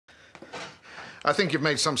I think you've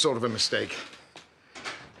made some sort of a mistake.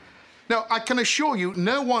 Now, I can assure you,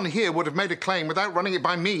 no one here would have made a claim without running it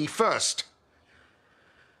by me first.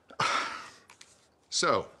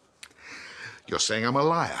 So, you're saying I'm a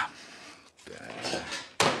liar.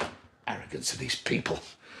 Arrogance of these people.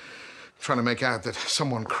 Trying to make out that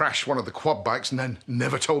someone crashed one of the quad bikes and then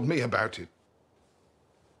never told me about it.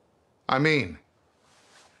 I mean,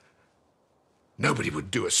 nobody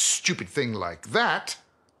would do a stupid thing like that,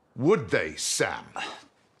 would they, Sam?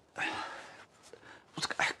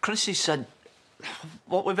 Chrissy said,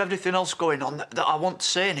 what with everything else going on, that I won't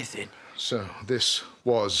say anything. So this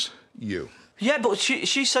was you? Yeah, but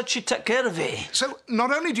she said she'd take care of it. So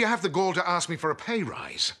not only do you have the gall to ask me for a pay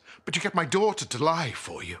rise, but you get my daughter to lie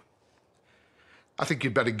for you. I think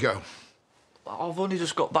you'd better go. I've only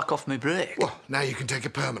just got back off my break. Well, now you can take a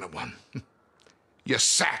permanent one. You're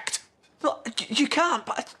sacked. Look, you can't,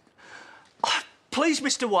 but... Please,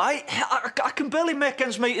 Mr. White, I can barely make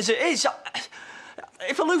ends meet as it is.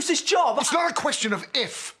 If I lose this job... It's not a question of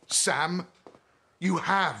if, Sam. You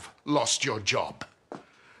have lost your job.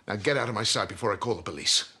 Now get out of my sight before I call the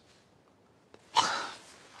police.